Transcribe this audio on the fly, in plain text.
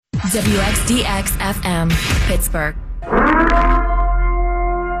WXDX FM, Pittsburgh.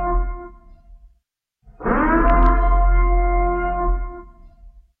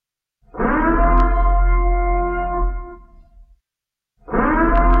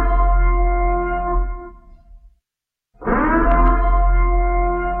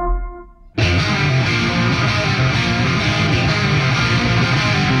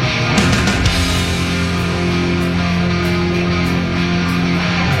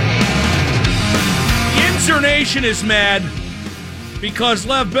 Nation is mad because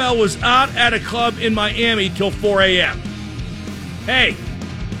Lev Bell was out at a club in Miami till 4 a.m. Hey,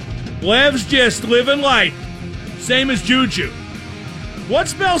 Lev's just living life, same as Juju.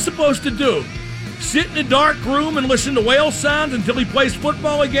 What's Bell supposed to do? Sit in a dark room and listen to whale sounds until he plays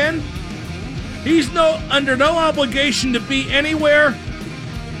football again? He's under no obligation to be anywhere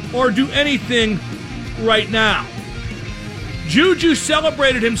or do anything right now. Juju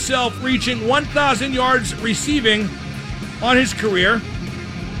celebrated himself reaching 1,000 yards receiving on his career.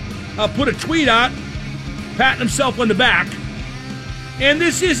 Put a tweet out, patting himself on the back. And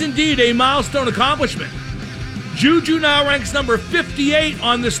this is indeed a milestone accomplishment. Juju now ranks number 58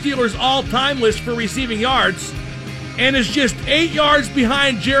 on the Steelers' all-time list for receiving yards and is just 8 yards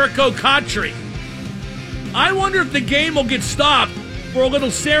behind Jericho Cotchery. I wonder if the game will get stopped for a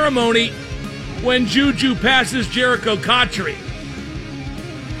little ceremony when Juju passes Jericho Cotchery.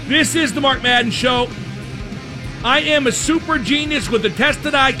 This is the Mark Madden Show. I am a super genius with a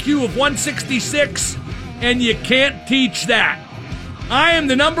tested IQ of 166, and you can't teach that. I am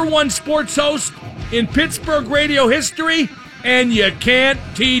the number one sports host in Pittsburgh radio history, and you can't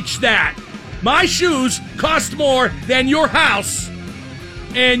teach that. My shoes cost more than your house,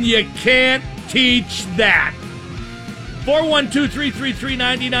 and you can't teach that.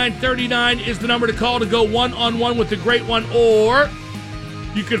 412-333-9939 is the number to call to go one-on-one with the great one, or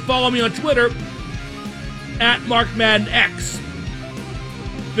you can follow me on Twitter at MarkMaddenX.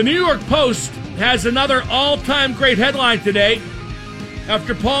 The New York Post has another all-time great headline today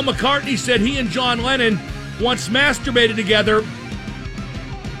after Paul McCartney said he and John Lennon once masturbated together.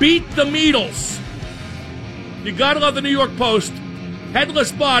 Beat the Beatles. You gotta love the New York Post.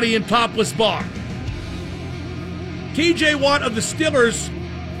 Headless body and topless bar. TJ Watt of the Steelers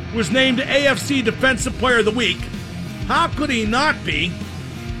was named AFC Defensive Player of the Week. How could he not be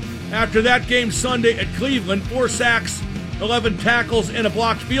after that game Sunday at Cleveland? 4 sacks, 11 tackles, and a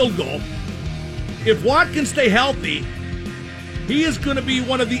blocked field goal. If Watt can stay healthy, he is going to be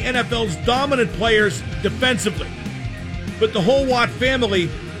one of the NFL's dominant players defensively. But the whole Watt family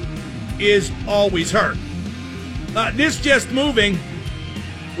is always hurt. This just moving.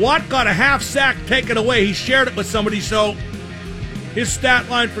 Watt got a half sack taken away. He shared it with somebody, so his stat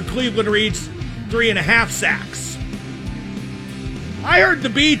line for Cleveland reads 3.5 sacks. I heard the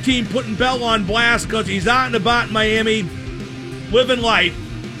B team putting Bell on blast because he's out and about in Miami, living life.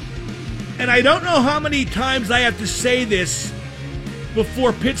 And I don't know how many times I have to say this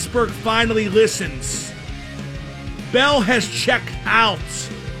before Pittsburgh finally listens. Bell has checked out.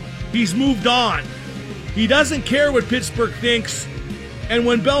 He's moved on. He doesn't care what Pittsburgh thinks. And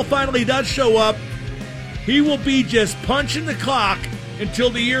when Bell finally does show up, he will be just punching the clock until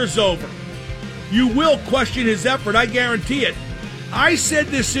the year's over. You will question his effort, I guarantee it. I said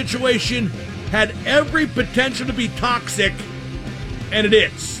this situation had every potential to be toxic, and it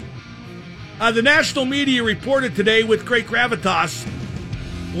is. The national media reported today with great gravitas,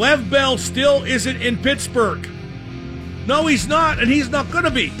 Lev Bell still isn't in Pittsburgh. No, he's not, and he's not going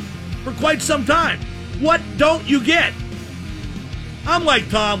to be for quite some time. What don't you get? I'm like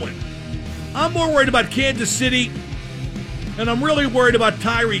Tomlin. I'm more worried about Kansas City, and I'm really worried about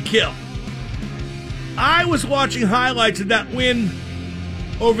Tyreek Hill. I was watching highlights of that win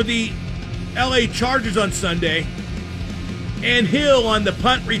over the LA Chargers on Sunday, and Hill on the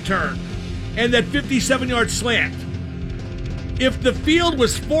punt return, and that 57-yard slant. If the field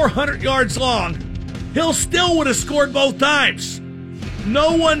was 400 yards long, Hill still would have scored both times.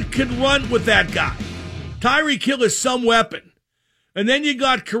 No one can run with that guy. Tyreek Hill is some weapon. And then you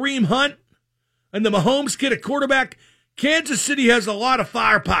got Kareem Hunt and the Mahomes kid at quarterback. Kansas City has a lot of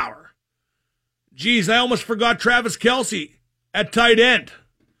firepower. Geez, I almost forgot Travis Kelce at tight end.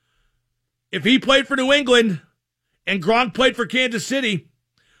 If he played for New England and Gronk played for Kansas City,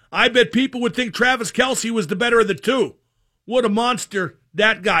 I bet people would think Travis Kelce was the better of the two. What a monster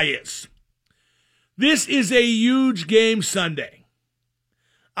that guy is. This is a huge game Sunday.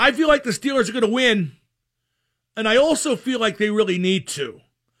 I feel like the Steelers are going to win. And I also feel like they really need to.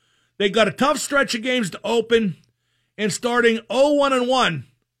 They got a tough stretch of games to open, and starting 0-1-1,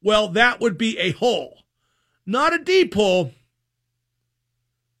 well, that would be a hole. Not a deep hole,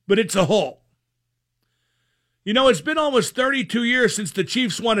 but it's a hole. You know, it's been almost 32 years since the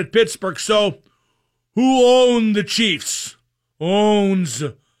Chiefs won at Pittsburgh, so who owned the Chiefs? Owns.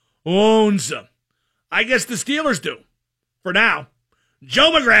 I guess the Steelers do, for now.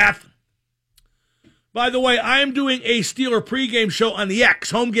 Joe McGrath. By the way, I am doing a Steeler pregame show on the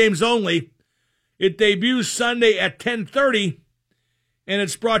X, home games only. It debuts Sunday at 10:30, and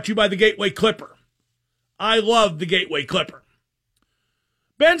it's brought to you by the Gateway Clipper. I love the Gateway Clipper.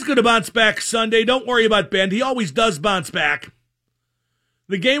 Ben's going to bounce back Sunday. Don't worry about Ben. He always does bounce back.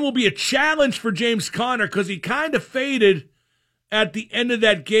 The game will be a challenge for James Conner because he kind of faded at the end of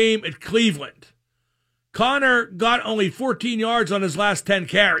that game at Cleveland. Conner got only 14 yards on his last 10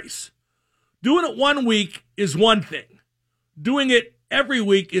 carries. Doing it 1 week is one thing. Doing it every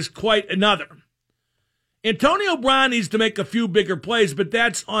week is quite another. Antonio Brown needs to make a few bigger plays, but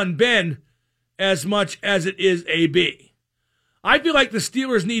that's on Ben as much as it is AB. I feel like the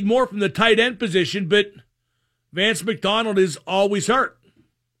Steelers need more from the tight end position, but Vance McDonald is always hurt.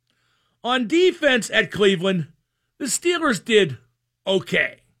 On defense at Cleveland, the Steelers did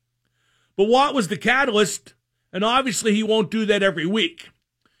okay. But Watt was the catalyst, and obviously he won't do that every week.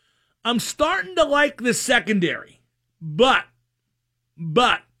 I'm starting to like the secondary, but I'm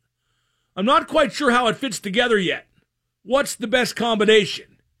not quite sure how it fits together yet. What's the best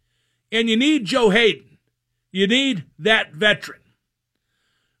combination? And you need Joe Hayden. You need that veteran.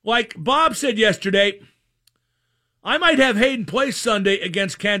 Like Bob said yesterday, I might have Hayden play Sunday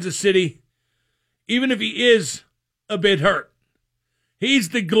against Kansas City, even if he is a bit hurt. He's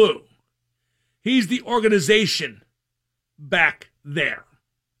the glue. He's the organization back there.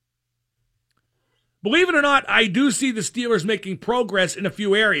 Believe it or not, I do see the Steelers making progress in a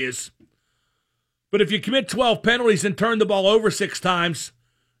few areas. But if you commit 12 penalties and turn the ball over 6 times,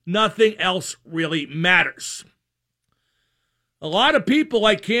 nothing else really matters. A lot of people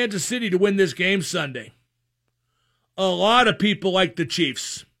like Kansas City to win this game Sunday. A lot of people like the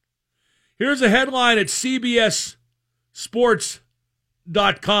Chiefs. Here's a headline at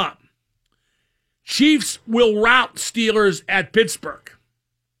CBSSports.com. Chiefs will rout Steelers at Pittsburgh.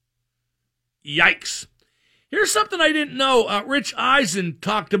 Yikes. Here's something I didn't know. Rich Eisen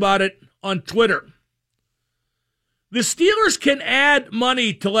talked about it on Twitter. The Steelers can add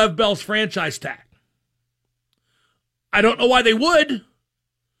money to Lev Bell's franchise tag. I don't know why they would,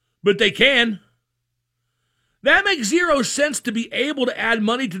 but they can. That makes zero sense to be able to add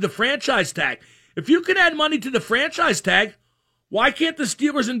money to the franchise tag. If you can add money to the franchise tag, why can't the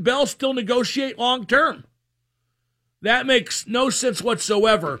Steelers and Bell still negotiate long term? That makes no sense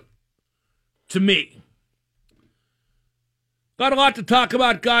whatsoever to me. Got a lot to talk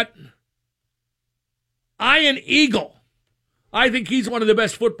about. Got Ian Eagle. I think he's one of the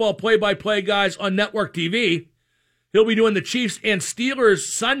best football play-by-play guys on network TV. He'll be doing the Chiefs and Steelers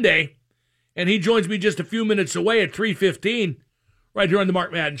Sunday, and he joins me just a few minutes away at 3:15 right here on the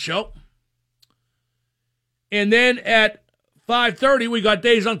Mark Madden Show. And then at 5:30, we got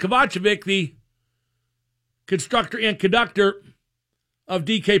Dejan Kovacevic, the constructor and conductor of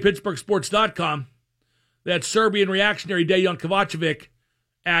DKPittsburghSports.com. That's Serbian reactionary Dejan Kovacevic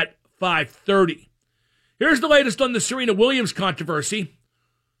at 5:30. Here's the latest on the Serena Williams controversy.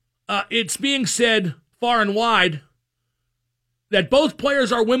 It's being said far and wide that both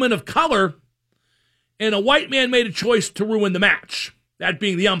players are women of color, and a white man made a choice to ruin the match, that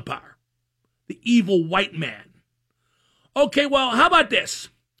being the umpire, the evil white man. Okay, well, how about this?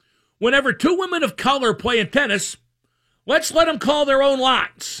 Whenever 2 women of color play in tennis, let's let them call their own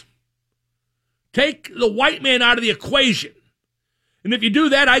lines. Take the white man out of the equation. And if you do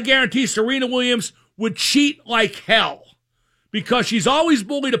that, I guarantee Serena Williams would cheat like hell because she's always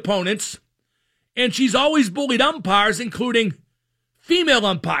bullied opponents and she's always bullied umpires, including female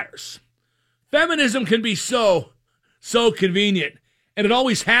umpires. Feminism can be so convenient, and it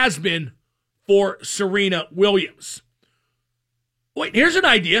always has been for Serena Williams. Wait, here's an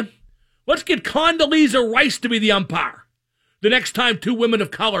idea. Let's get Condoleezza Rice to be the umpire the next time 2 women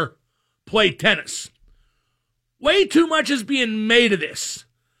of color play tennis. Way too much is being made of this.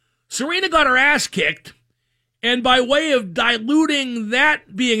 Serena got her ass kicked, and by way of diluting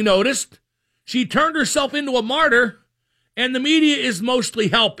that being noticed, she turned herself into a martyr, and the media is mostly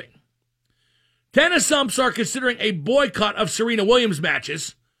helping. Tennis umps are considering a boycott of Serena Williams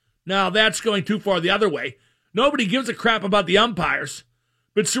matches. Now, that's going too far the other way. Nobody gives a crap about the umpires,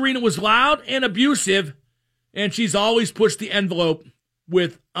 but Serena was loud and abusive, and she's always pushed the envelope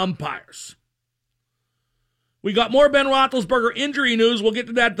with umpires. We got more Ben Roethlisberger injury news. We'll get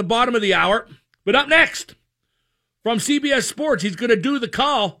to that at the bottom of the hour. But up next, from CBS Sports, he's going to do the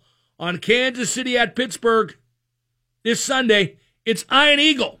call on Kansas City at Pittsburgh this Sunday. It's Ian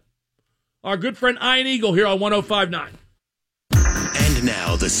Eagle. our good friend Ian Eagle here on 105.9. And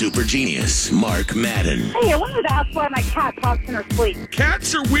now the super genius, Mark Madden. Hey, I wanted to ask why my cat talks in her sleep.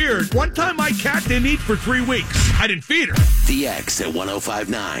 Cats are weird. One time my cat didn't eat for 3 weeks. I didn't feed her. The X at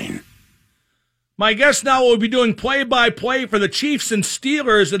 105.9. My guest now will be doing play-by-play for the Chiefs and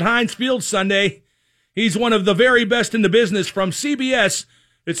Steelers at Heinz Field Sunday. He's one of the very best in the business from CBS.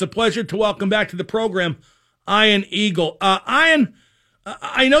 It's a pleasure to welcome back to the program, Ian Eagle. Ian,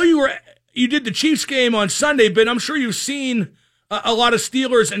 I know you did the Chiefs game on Sunday, but I'm sure you've seen a lot of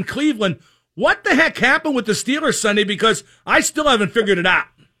Steelers in Cleveland. What the heck happened with the Steelers Sunday? Because I still haven't figured it out.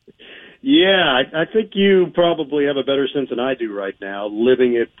 Yeah, I think you probably have a better sense than I do right now,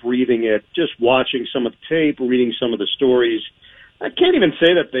 living it, breathing it, just watching some of the tape, reading some of the stories. I can't even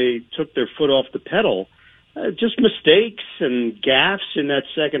say that they took their foot off the pedal. Just mistakes and gaffes in that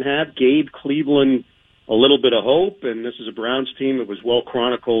second half gave Cleveland a little bit of hope, and this is a Browns team that was well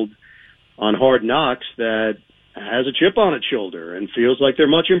chronicled on Hard Knocks that has a chip on its shoulder and feels like they're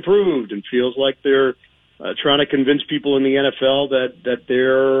much improved and feels like they're trying to convince people in the NFL that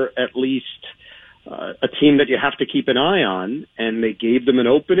they're at least a team that you have to keep an eye on. And they gave them an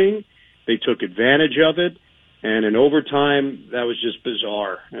opening. They took advantage of it. And in overtime, that was just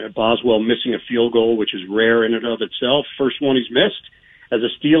bizarre. Boswell missing a field goal, which is rare in and of itself. First one he's missed as a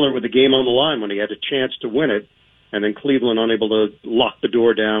Steeler with the game on the line when he had a chance to win it. And then Cleveland unable to lock the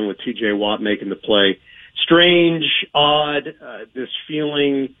door down with T.J. Watt making the play. Strange, odd, this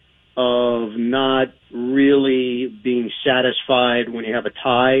feeling of not really being satisfied when you have a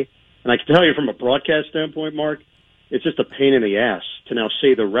tie. And I can tell you from a broadcast standpoint, Mark, it's just a pain in the ass to now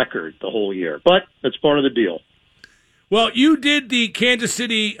say the record the whole year. But that's part of the deal. Well, you did the Kansas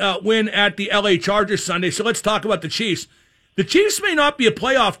City win at the L.A. Chargers Sunday, so let's talk about the Chiefs. The Chiefs may not be a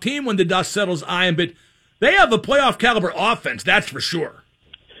playoff team when the dust settles, Ian, but they have a playoff caliber offense, that's for sure.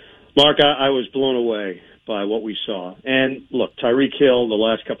 Mark, I was blown away by what we saw. And look, Tyreek Hill the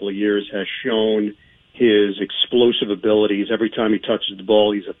last couple of years has shown his explosive abilities. Every time he touches the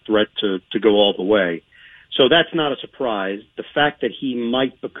ball, he's a threat to go all the way. So that's not a surprise. The fact that he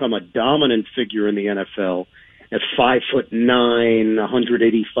might become a dominant figure in the NFL at 5'9",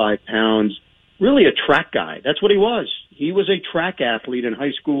 185 pounds, really a track guy. That's what he was. He was a track athlete in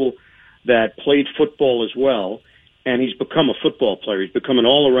high school that played football as well. And he's become a football player. He's become an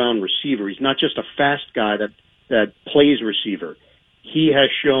all-around receiver. He's not just a fast guy that plays receiver. He has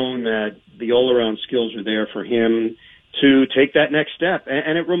shown that the all-around skills are there for him to take that next step.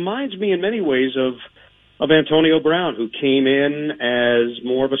 And it reminds me in many ways of Antonio Brown, who came in as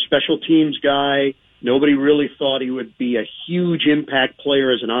more of a special teams guy. Nobody really thought he would be a huge impact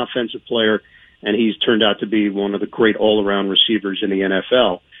player as an offensive player, and he's turned out to be one of the great all-around receivers in the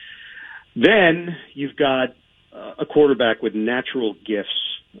NFL. Then you've got a quarterback with natural gifts.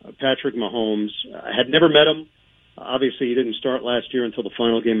 Patrick Mahomes. I had never met him. Obviously, he didn't start last year until the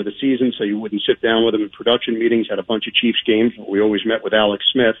final game of the season, so you wouldn't sit down with him in production meetings. Had a bunch of Chiefs games. We always met with Alex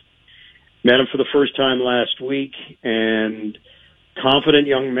Smith. Met him for the first time last week, and confident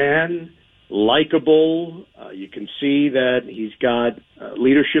young man, likable. You can see that he's got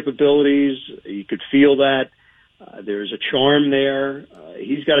leadership abilities. You could feel that. There's a charm there.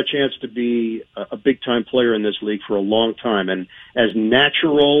 He's got a chance to be a big-time player in this league for a long time, and as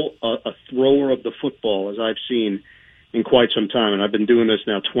natural a thrower of the football as I've seen in quite some time, and I've been doing this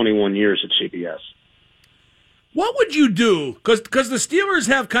now 21 years at CBS. What would you do? Because the Steelers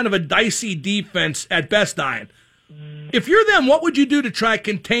have kind of a dicey defense at best, Ian. If you're them, what would you do to try to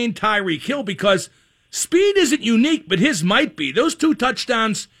contain Tyreek Hill? Because speed isn't unique, but his might be. Those 2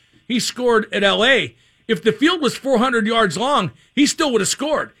 touchdowns he scored at L.A., if the field was 400 yards long, he still would have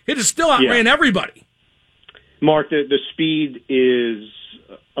scored. He'd have still outran everybody. Mark, the speed is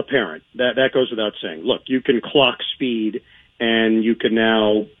apparent. That goes without saying. Look, you can clock speed, and you can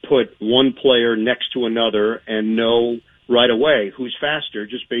now put one player next to another and know right away who's faster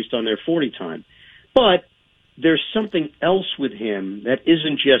just based on their 40 time. But there's something else with him that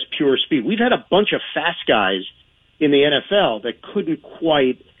isn't just pure speed. We've had a bunch of fast guys in the NFL that couldn't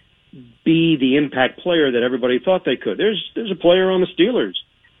quite be the impact player that everybody thought they could. There's a player on the Steelers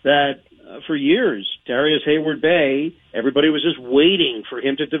that for years, Darius Hayward-Bay, everybody was just waiting for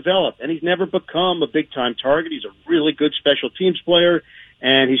him to develop, and he's never become a big-time target. He's a really good special teams player,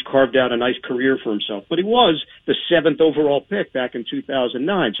 and he's carved out a nice career for himself. But he was the 7th overall pick back in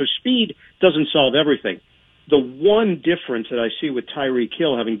 2009, so speed doesn't solve everything. The one difference that I see with Tyreek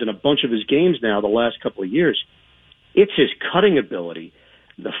Hill, having done a bunch of his games now the last couple of years, it's his cutting ability.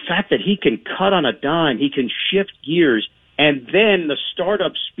 The fact that he can cut on a dime, he can shift gears, and then the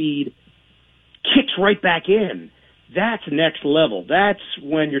startup speed kicks right back in. that's next level. That's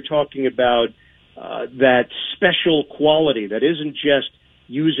when you're talking about that special quality that isn't just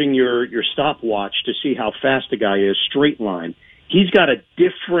using your stopwatch to see how fast a guy is, straight line. He's got a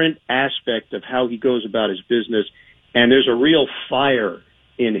different aspect of how he goes about his business, and there's a real fire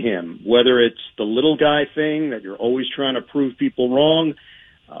in him, whether it's the little guy thing that you're always trying to prove people wrong,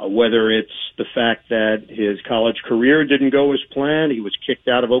 whether it's the fact that his college career didn't go as planned. He was kicked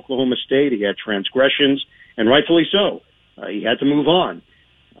out of Oklahoma State. He had transgressions, and rightfully so. He had to move on.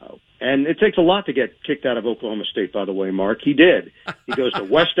 And it takes a lot to get kicked out of Oklahoma State, by the way, Mark. He did. He goes to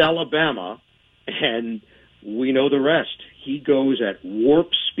West Alabama, and we know the rest. He goes at warp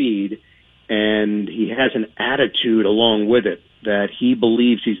speed, and he has an attitude along with it that he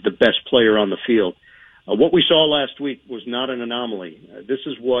believes he's the best player on the field. What we saw last week was not an anomaly. This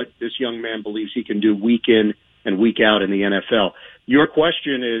is what this young man believes he can do week in and week out in the NFL. Your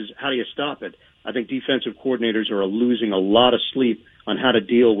question is, how do you stop it? I think defensive coordinators are losing a lot of sleep on how to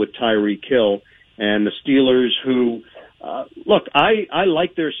deal with Tyreek Hill and the Steelers who, look, I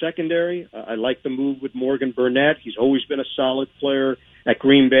like their secondary. I like the move with Morgan Burnett. He's always been a solid player at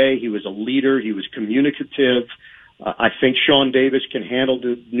Green Bay. He was a leader. He was communicative. I think Sean Davis can handle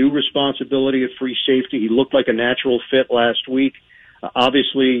the new responsibility of free safety. He looked like a natural fit last week.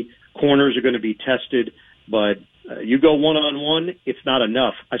 Obviously, corners are going to be tested, but you go one-on-one, it's not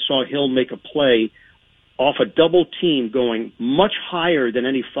enough. I saw Hill make a play off a double team going much higher than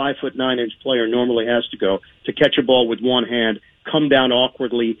any 5'9" player normally has to go to catch a ball with one hand, come down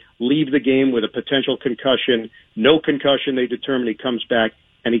awkwardly, leave the game with a potential concussion. No concussion, they determine he comes back,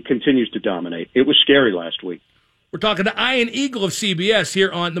 and he continues to dominate. It was scary last week. We're talking to Ian Eagle of CBS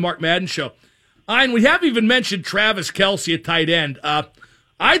here on the Mark Madden Show. Ian, we haven't even mentioned Travis Kelce at tight end.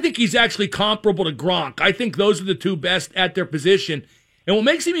 I think he's actually comparable to Gronk. I think those are the two best at their position. And what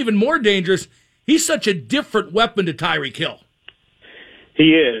makes him even more dangerous, he's such a different weapon to Tyreek Hill.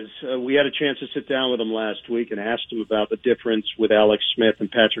 He is. We had a chance to sit down with him last week and asked him about the difference with Alex Smith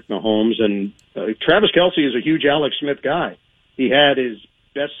and Patrick Mahomes. And Travis Kelce is a huge Alex Smith guy. He had his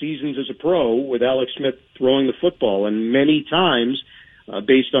best seasons as a pro with Alex Smith throwing the football. And many times,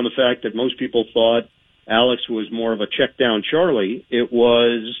 based on the fact that most people thought Alex was more of a check-down Charlie, it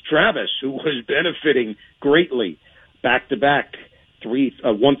was Travis who was benefiting greatly. Back-to-back,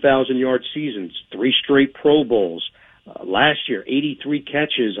 1,000-yard seasons, 3 straight Pro Bowls. Last year, 83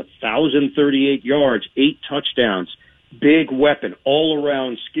 catches, 1,038 yards, 8 touchdowns. Big weapon,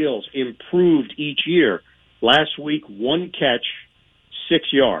 all-around skills, improved each year. Last week, 1 catch, 6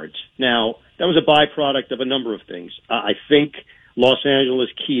 yards. Now, that was a byproduct of a number of things. I think Los Angeles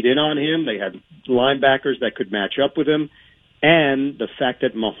keyed in on him. They had linebackers that could match up with him. And the fact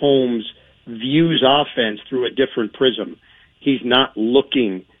that Mahomes views offense through a different prism. He's not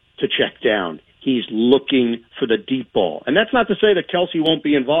looking to check down. He's looking for the deep ball. And that's not to say that Kelce won't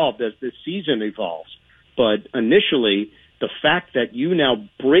be involved as this season evolves. But initially, the fact that you now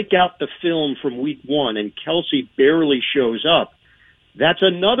break out the film from week 1 and Kelce barely shows up, that's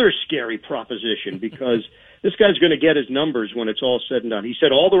another scary proposition because this guy's going to get his numbers when it's all said and done. He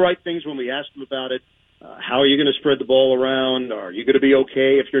said all the right things when we asked him about it. How are you going to spread the ball around? Are you going to be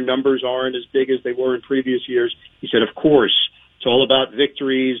okay if your numbers aren't as big as they were in previous years? He said, of course, it's all about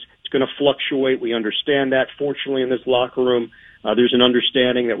victories. It's going to fluctuate. We understand that. Fortunately, in this locker room, there's an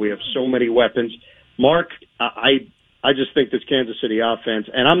understanding that we have so many weapons. Mark, I just think this Kansas City offense,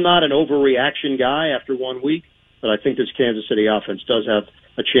 and I'm not an overreaction guy after 1 week, but I think this Kansas City offense does have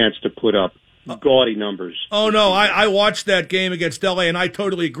a chance to put up gaudy numbers. Oh, no, I watched that game against L.A., and I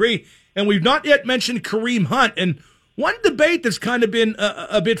totally agree. And we've not yet mentioned Kareem Hunt. And one debate that's kind of been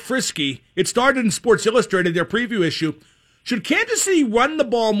a bit frisky, it started in Sports Illustrated, their preview issue. Should Kansas City run the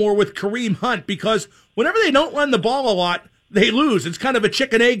ball more with Kareem Hunt? Because whenever they don't run the ball a lot, they lose. It's kind of a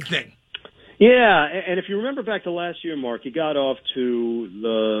chicken-egg thing. Yeah, and if you remember back to last year, Mark, he got off to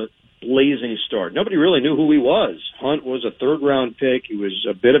the blazing start. Nobody really knew who he was. Hunt was a third-round pick. He was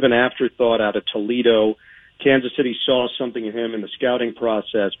a bit of an afterthought out of Toledo. Kansas City saw something in him in the scouting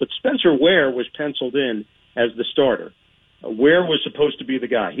process. But Spencer Ware was penciled in as the starter. Ware was supposed to be the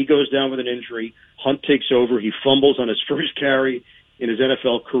guy. He goes down with an injury. Hunt takes over. He fumbles on his first carry in his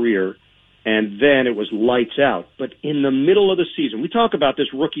NFL career. And then it was lights out. But in the middle of the season, we talk about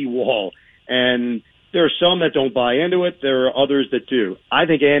this rookie wall, and there are some that don't buy into it. There are others that do. I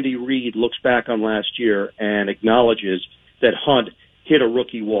think Andy Reid looks back on last year and acknowledges that Hunt hit a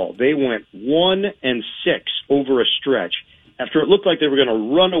rookie wall. They went 1-6 over a stretch after it looked like they were going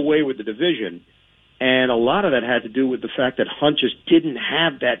to run away with the division. And a lot of that had to do with the fact that Hunt just didn't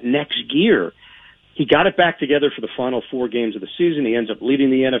have that next gear. He got it back together for the final 4 games of the season. He ends up leading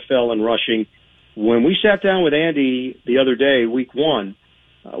the NFL in rushing. when we sat down with Andy the other day, week one,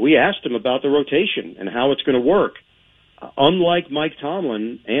 we asked him about the rotation and how it's going to work. Unlike Mike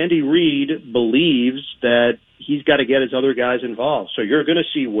Tomlin, Andy Reid believes that he's got to get his other guys involved. So you're going to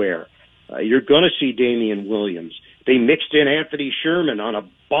see Ware. You're going to see Damian Williams. They mixed in Anthony Sherman on a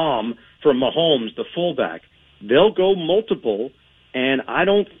bomb from Mahomes, the fullback. They'll go multiple, and I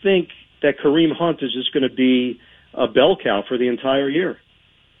don't think that Kareem Hunt is just going to be a bell cow for the entire year.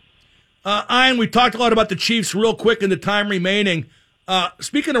 Ian, we talked a lot about the Chiefs real quick in the time remaining.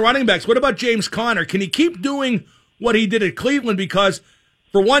 Speaking of running backs, what about James Conner? Can he keep doing what he did at Cleveland? Because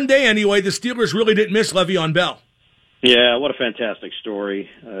for one day anyway, the Steelers really didn't miss Le'Veon Bell. Yeah, what a fantastic story.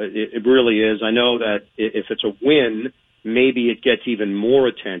 It really is. I know that if it's a win, maybe it gets even more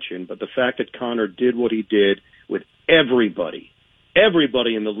attention, but the fact that Conner did what he did with everybody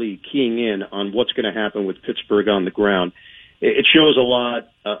in the league keying in on what's going to happen with Pittsburgh on the ground, it shows a lot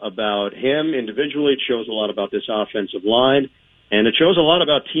about him individually. It shows a lot about this offensive line, and it shows a lot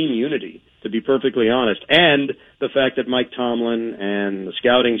about team unity, to be perfectly honest, and the fact that Mike Tomlin and the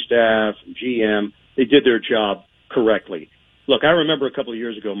scouting staff, and GM, they did their job correctly. Look, I remember a couple of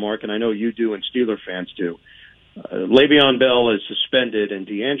years ago, Mark, and I know you do and Steeler fans do, Le'Veon Bell is suspended and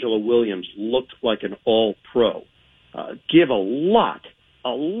D'Angelo Williams looked like an all-pro. Give a lot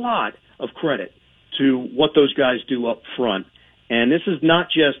of credit to what those guys do up front. And this is not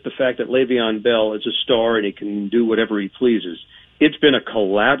just the fact that Le'Veon Bell is a star and he can do whatever he pleases. It's been a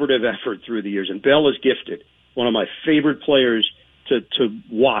collaborative effort through the years, and Bell is gifted, one of my favorite players to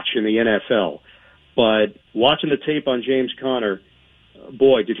watch in the NFL. But watching the tape on James Conner,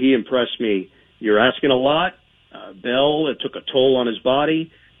 boy, did he impress me. You're asking a lot. Bell, it took a toll on his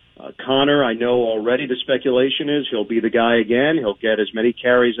body. Conner, I know already the speculation is he'll be the guy again. He'll get as many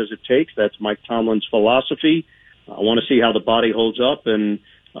carries as it takes. That's Mike Tomlin's philosophy. I want to see how the body holds up, and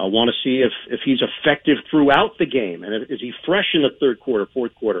I want to see if he's effective throughout the game. And is he fresh in the third quarter,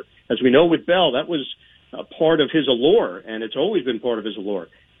 fourth quarter? As we know with Bell, that was part of his allure, and it's always been part of his allure.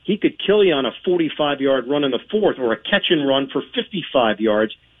 He could kill you on a 45-yard run in the fourth or a catch and run for 55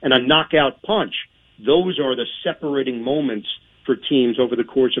 yards and a knockout punch. Those are the separating moments for teams over the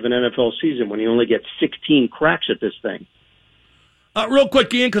course of an NFL season when you only get 16 cracks at this thing. Real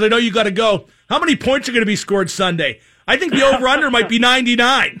quick, Ian, because I know you got to go. How many points are going to be scored Sunday? I think the over-under might be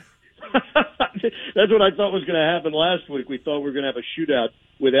 99. That's what I thought was going to happen last week. We thought we were going to have a shootout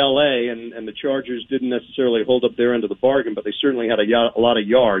with L.A., and the Chargers didn't necessarily hold up their end of the bargain, but they certainly had a lot of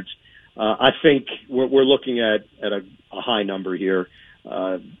yards. I think we're looking at a high number here.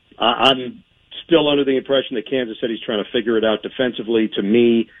 I'm still under the impression that Kansas City's trying to figure it out defensively. To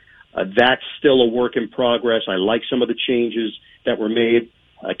me, that's still a work in progress. I like some of the changes that were made.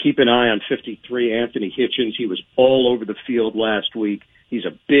 Keep an eye on 53, Anthony Hitchens. He was all over the field last week. He's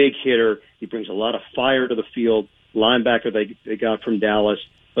a big hitter. He brings a lot of fire to the field. Linebacker they got from Dallas.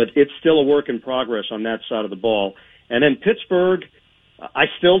 But it's still a work in progress on that side of the ball. And then Pittsburgh, I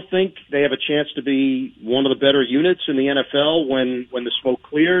still think they have a chance to be one of the better units in the NFL when the smoke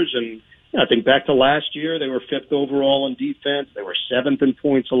clears. And I think back to last year, they were fifth overall in defense. They were seventh in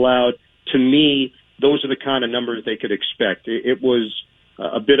points allowed. To me, those are the kind of numbers they could expect. It was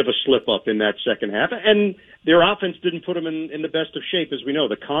a bit of a slip-up in that second half. And their offense didn't put them in the best of shape, as we know.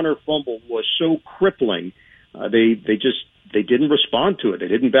 The Conner fumble was so crippling. They didn't respond to it. They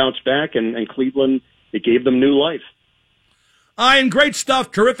didn't bounce back, and Cleveland, it gave them new life. Ian, great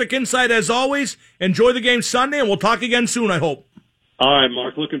stuff. Terrific insight as always. Enjoy the game Sunday, and we'll talk again soon, I hope. All right,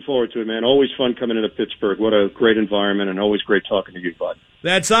 Mark. Looking forward to it, man. Always fun coming into Pittsburgh. What a great environment, and always great talking to you, bud.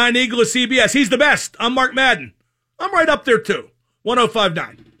 That's Ian Eagle of CBS. He's the best. I'm Mark Madden. I'm right up there, too.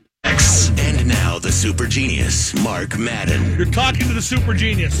 105.9. And now the super genius, Mark Madden. You're talking to the super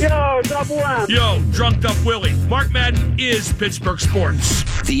genius. Yo, Double M. Yo, Drunked Up Willie. Mark Madden is Pittsburgh sports.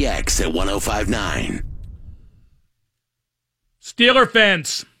 The X at 105.9. Steeler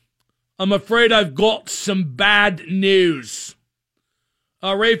fans, I'm afraid I've got some bad news.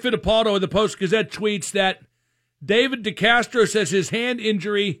 Ray Fittipaldo of the Post-Gazette tweets that David DeCastro says his hand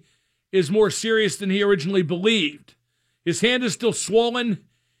injury is more serious than he originally believed. His hand is still swollen.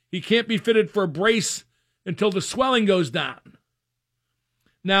 He can't be fitted for a brace until the swelling goes down.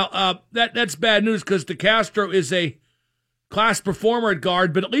 Now, that's bad news because DeCastro is a class performer at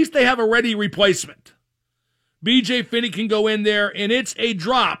guard, but at least they have a ready replacement. B.J. Finney can go in there, and it's a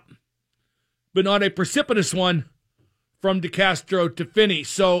drop, but not a precipitous one from DeCastro to Finney.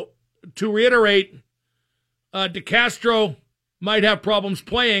 So, to reiterate, DeCastro might have problems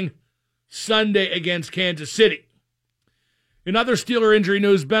playing Sunday against Kansas City. In other Steeler injury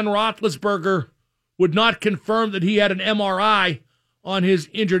news, Ben Roethlisberger would not confirm that he had an MRI on his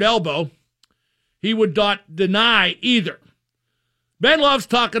injured elbow. he would not deny either. Ben loves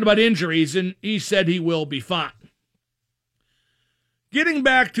talking about injuries, and he said he will be fine. Getting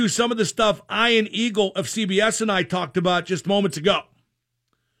back to some of the stuff Ian Eagle of CBS and I talked about just moments ago.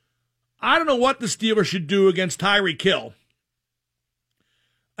 I don't know what the Steelers should do against Tyreek Hill.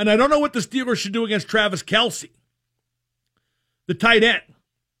 And I don't know what the Steelers should do against Travis Kelce, the tight end.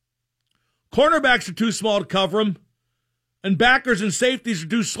 Cornerbacks are too small to cover him, and backers and safeties are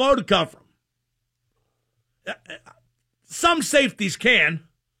too slow to cover him. Some safeties can.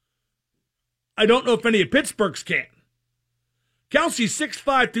 I don't know if any of Pittsburgh's can. Kelce's 6'5",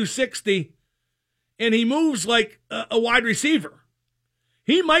 260, and he moves like a wide receiver.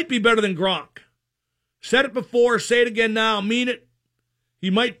 He might be better than Gronk. Said it before, say it again now, mean it. He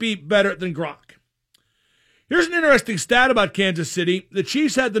might be better than Gronk. Here's an interesting stat about Kansas City. The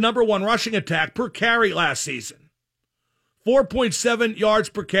Chiefs had the number one rushing attack per carry last season. 4.7 yards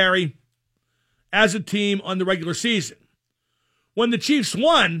per carry as a team on the regular season. When the Chiefs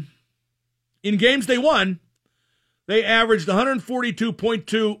won, in games they won, they averaged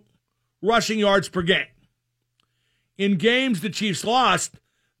 142.2 rushing yards per game. In games the Chiefs lost,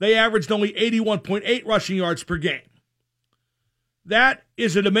 they averaged only 81.8 rushing yards per game. That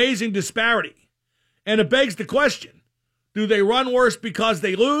is an amazing disparity. And it begs the question, do they run worse because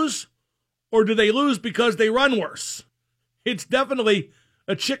they lose, or do they lose because they run worse? It's definitely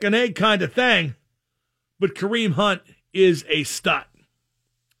a chicken-egg kind of thing, but Kareem Hunt is a stud.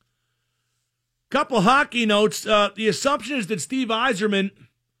 Couple hockey notes. The assumption is that Steve Yzerman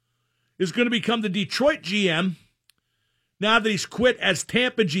is going to become the Detroit GM now that he's quit as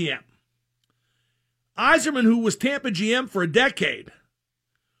Tampa GM. Yzerman, who was Tampa GM for a decade,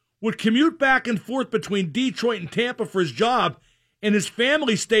 would commute back and forth between Detroit and Tampa for his job, and his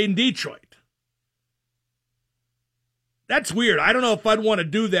family stayed in Detroit. That's weird. I don't know if I'd want to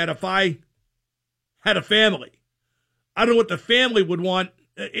do that if I had a family. I don't know what the family would want.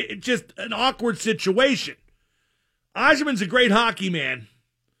 It's just an awkward situation. Yzerman's a great hockey man,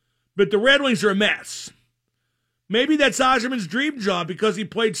 but the Red Wings are a mess. Maybe that's Yzerman's dream job because he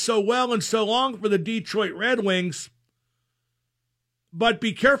played so well and so long for the Detroit Red Wings. But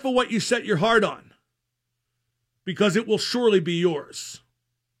be careful what you set your heart on, because it will surely be yours.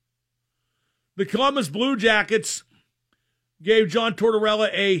 The Columbus Blue Jackets gave John Tortorella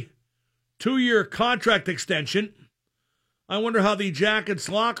a 2-year contract extension. I wonder how the Jackets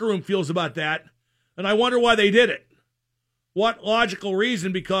locker room feels about that, and I wonder why they did it. What logical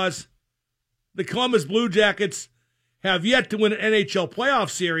reason? Because the Columbus Blue Jackets have yet to win an NHL playoff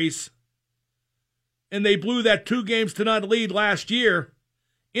series, and they blew that 2-0 lead last year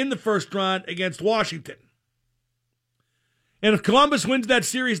in the first round against Washington. And if Columbus wins that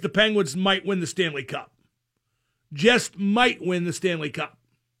series, the Penguins might win the Stanley Cup. Just might win the Stanley Cup.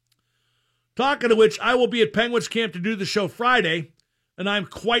 Talking of which, I will be at Penguins camp to do the show Friday, and I'm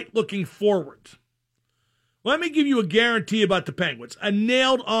quite looking forward. Let me give you a guarantee about the Penguins, a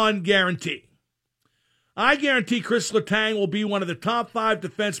nailed-on guarantee. I guarantee Chris Letang will be one of the top 5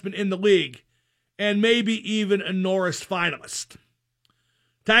 defensemen in the league, and maybe even a Norris finalist.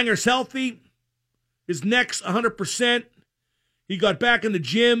 Tanger's healthy. His neck's 100%. He got back in the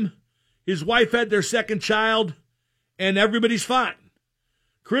gym. His wife had their second child, and everybody's fine.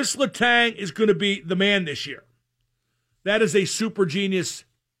 Chris Letang is going to be the man this year. That is a super genius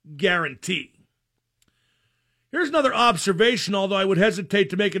guarantee. Here's another observation, although I would hesitate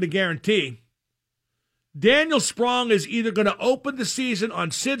to make it a guarantee. Daniel Sprong is either going to open the season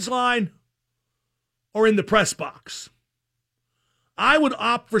on Sid's line or in the press box. I would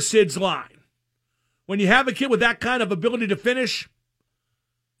opt for Sid's line. When you have a kid with that kind of ability to finish,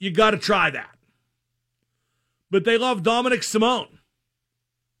 you got to try that. But they love Dominic Simone.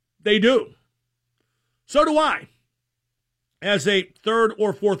 They do. So do I, as a third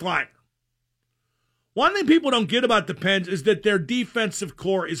or fourth liner. One thing people don't get about the Pens is that their defensive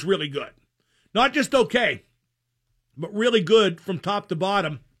core is really good. Not just okay, but really good from top to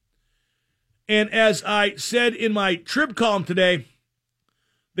bottom. And as I said in my Trib column today,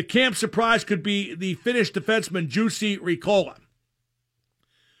 the camp surprise could be the Finnish defenseman Jussi Riikola.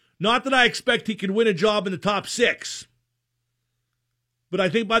 Not that I expect he can win a job in the top 6, but I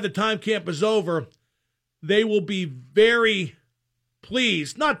think by the time camp is over, they will be very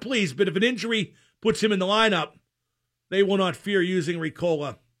pleased. Not pleased, but if an injury puts him in the lineup, they will not fear using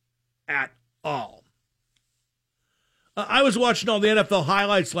Riikola at all. I was watching all the NFL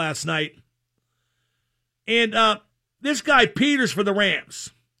highlights last night, and this guy Peters for the Rams.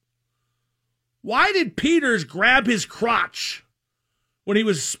 Why did Peters grab his crotch when he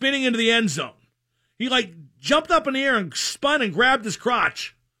was spinning into the end zone? He jumped up in the air and spun and grabbed his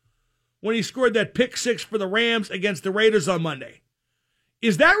crotch. when he scored that pick six for the Rams against the Raiders on Monday.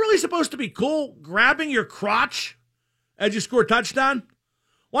 Is that really supposed to be cool, grabbing your crotch as you score a touchdown?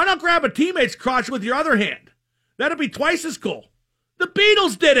 Why not grab a teammate's crotch with your other hand? That'd be twice as cool. The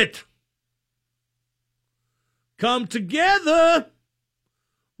Beatles did it. Come together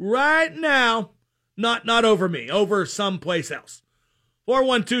right now. Not over me, over someplace else.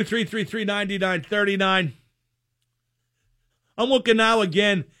 412-333-9939. I'm looking now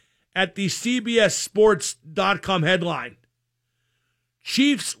again at the CBSSports.com headline.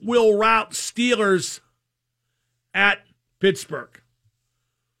 Chiefs will rout Steelers at Pittsburgh.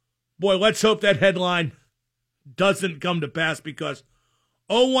 Boy, let's hope that headline doesn't come to pass, because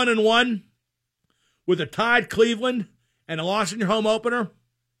 0-1-1 with a tied Cleveland and a loss in your home opener,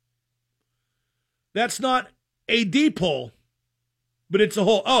 that's not a deep hole, but it's a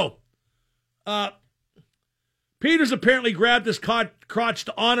hole. Peters apparently grabbed his crotch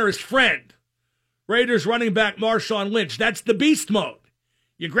to honor his friend, Raiders running back Marshawn Lynch. That's the beast mode.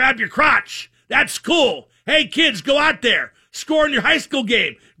 You grab your crotch. That's cool. Hey, kids, go out there. Score in your high school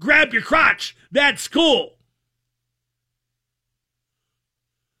game. Grab your crotch. That's cool.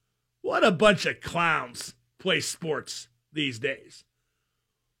 What a bunch of clowns play sports these days.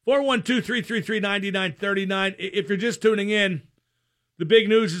 412-333-9939. If you're just tuning in, the big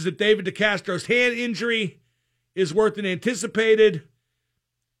news is that David DeCastro's hand injury is worse than anticipated.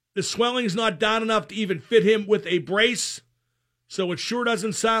 The swelling's not down enough to even fit him with a brace, so it sure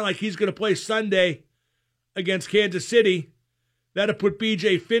doesn't sound like he's going to play Sunday against Kansas City. That'll put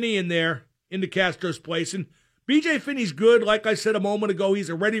B.J. Finney in there in DeCastro's place. And B.J. Finney's good. Like I said a moment ago, he's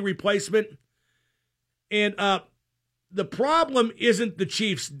a ready replacement. And the problem isn't the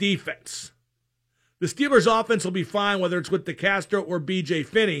Chiefs' defense. The Steelers' offense will be fine, whether it's with DeCastro or B.J.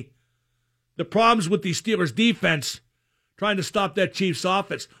 Finney. The problem's with the Steelers' defense trying to stop that Chiefs'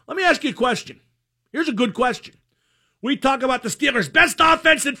 offense. Let me ask you a question. Here's a good question. We talk about the Steelers' best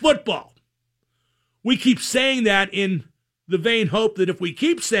offense in football. We keep saying that in the vain hope that if we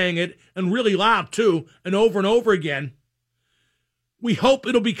keep saying it, and really loud too, and over again, we hope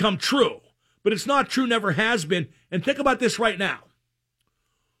it'll become true. But it's not true, never has been. And think about this right now.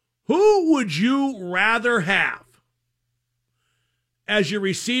 Who would you rather have as your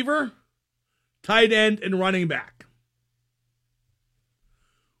receiver, tight end, and running back?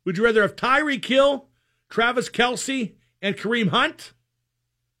 Would you rather have Tyreek Hill, Travis Kelce, and Kareem Hunt?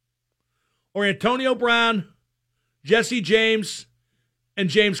 Or Antonio Brown, Jesse James, and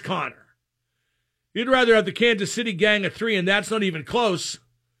James Conner? You'd rather have the Kansas City gang of three, and that's not even close.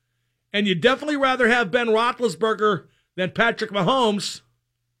 And you'd definitely rather have Ben Roethlisberger than Patrick Mahomes.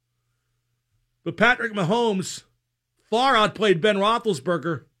 But Patrick Mahomes far outplayed Ben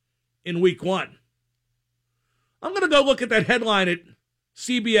Roethlisberger in week one. I'm going to go look at that headline at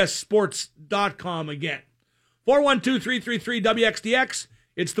CBSSports.com again. 412-333-WXDX.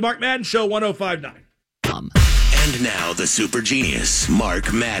 It's the Mark Madden Show, 105.9. And now the super genius,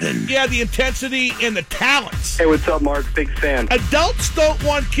 Mark Madden. Yeah, the intensity and the talents. Hey, what's up, Mark? Big fan. Adults don't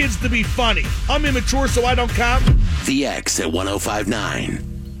want kids to be funny. I'm immature, so I don't count. The X at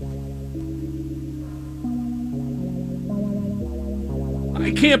 105.9.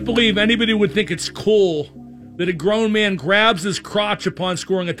 I can't believe anybody would think it's cool that a grown man grabs his crotch upon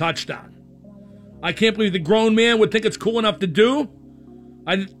scoring a touchdown. I can't believe the grown man would think it's cool enough to do.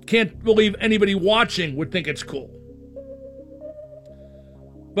 I can't believe anybody watching would think it's cool.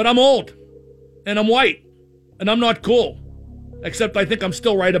 But I'm old, and I'm white, and I'm not cool. Except I think I'm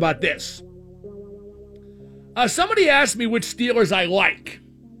still right about this. Somebody asked me which Steelers I like,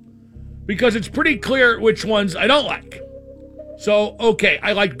 because it's pretty clear which ones I don't like. So, okay,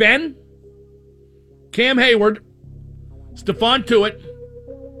 I like Ben, Cam Hayward, Stephon Tuitt,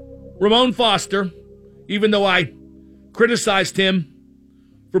 Ramon Foster, even though I criticized him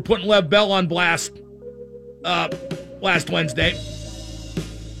for putting Lev Bell on blast last Wednesday.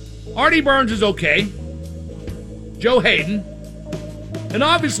 Artie Burns is okay. Joe Hayden. And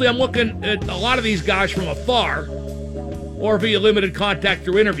obviously I'm looking at a lot of these guys from afar or via limited contact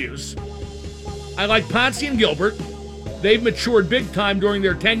through interviews. I like Pouncey and Gilbert. They've matured big time during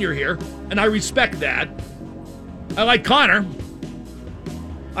their tenure here, and I respect that. I like Connor.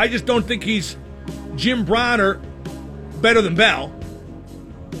 I just don't think he's Jim Brown or better than Bell.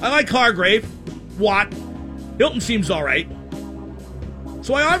 I like Hargrave, Watt. Hilton seems all right.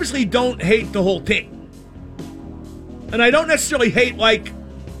 So I obviously don't hate the whole team. And I don't necessarily hate, I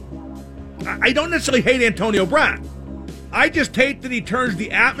don't necessarily hate Antonio Brown. I just hate that he turns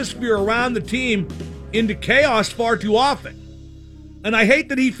the atmosphere around the team into chaos far too often. And I hate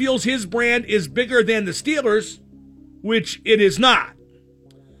that he feels his brand is bigger than the Steelers, which it is not.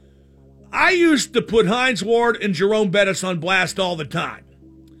 I used to put Hines Ward and Jerome Bettis on blast all the time.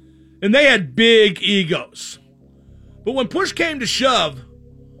 And they had big egos. But when push came to shove,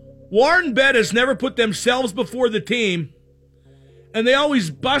 Ward and Bettis never put themselves before the team, and they always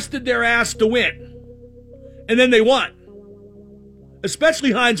busted their ass to win. And then they won.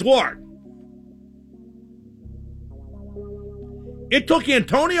 Especially Hines Ward. It took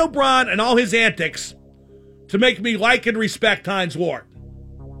Antonio Brown and all his antics to make me like and respect Hines Ward.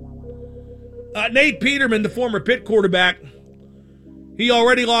 Nate Peterman, the former Pitt quarterback, he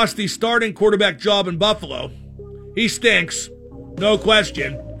already lost the starting quarterback job in Buffalo. He stinks, no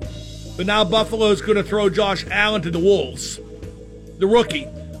question. But now Buffalo's going to throw Josh Allen to the Wolves. The rookie.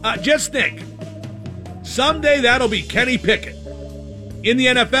 Just think, someday that'll be Kenny Pickett in the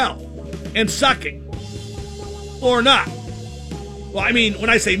NFL and sucking. Or not. Well, I mean, when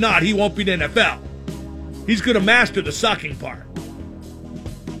I say not, he won't be in the NFL. He's going to master the sucking part.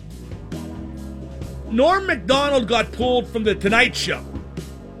 Norm Macdonald got pulled from the Tonight Show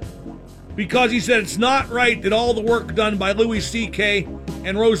because he said it's not right that all the work done by Louis C.K.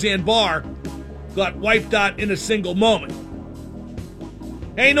 and Roseanne Barr got wiped out in a single moment.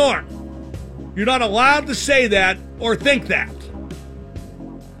 Hey, Norm, you're not allowed to say that or think that.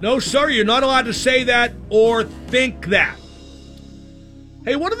 No, sir, you're not allowed to say that or think that.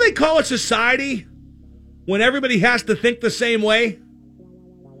 Hey, what do they call a society when everybody has to think the same way?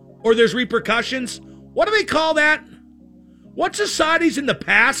 Or there's repercussions? What do they call that? What societies in the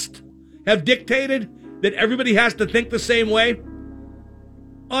past have dictated that everybody has to think the same way?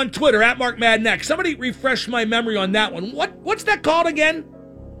 On Twitter, at MarkMadNext. Somebody refresh my memory on that one. What's that called again?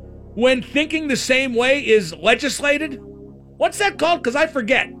 When thinking the same way is legislated? What's that called? Because I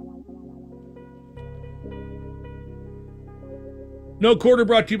forget. No Quarter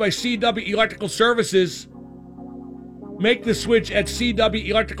brought to you by CW Electrical Services. Make the switch at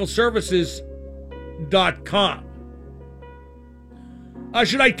CWElectricalServices.com.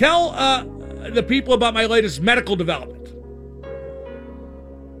 Should I tell the people about my latest medical development?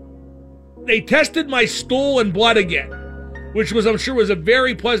 They tested my stool and blood again, which I'm sure was a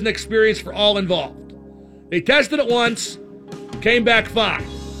very pleasant experience for all involved. They tested it once, came back fine.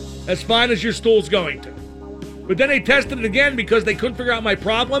 As fine as your stool's going to. But then they tested it again because they couldn't figure out my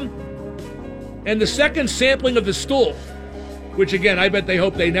problem. And the second sampling of the stool, which again, I bet they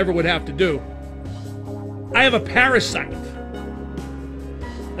hope they never would have to do, I have a parasite.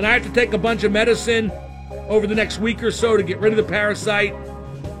 And I have to take a bunch of medicine over the next week or so to get rid of the parasite.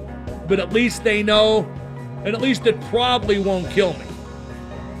 But at least they know, and at least it probably won't kill me.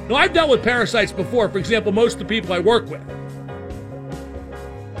 Now, I've dealt with parasites before. For example, most of the people I work with,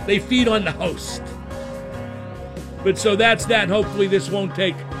 they feed on the host. But so that's that. Hopefully this won't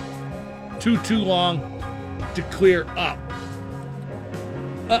take too long to clear up.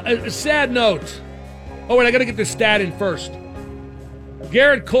 A sad note. Oh, and I got to get this stat in first.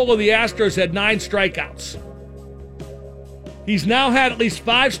 Garrett Cole of the Astros had 9 strikeouts. He's now had at least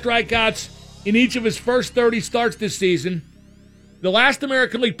 5 strikeouts in each of his first 30 starts this season. The last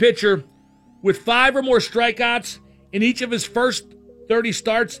American League pitcher with 5 or more strikeouts in each of his first 30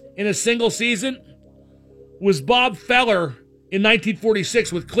 starts in a single season was Bob Feller in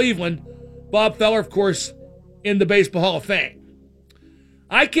 1946 with Cleveland. Bob Feller, of course, in the Baseball Hall of Fame.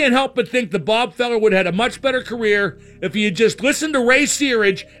 I can't help but think that Bob Feller would have had a much better career if he had just listened to Ray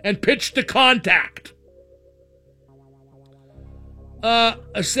Searage and pitched to contact.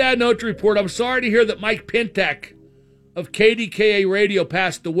 A sad note to report. I'm sorry to hear that Mike Pintek of KDKA Radio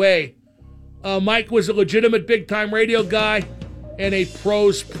passed away. Mike was a legitimate big-time radio guy and a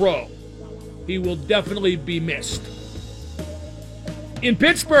pro's pro. He will definitely be missed. In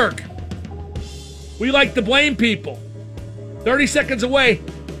Pittsburgh, we like to blame people. 30 seconds away,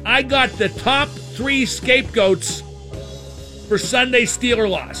 I got the top 3 scapegoats for Sunday's Steeler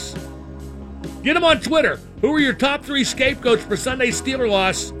loss. Get them on Twitter. Who are your top 3 scapegoats for Sunday's Steeler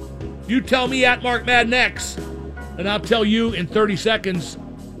loss? You tell me at MarkMadNext, and I'll tell you in 30 seconds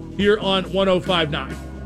here on 105.9.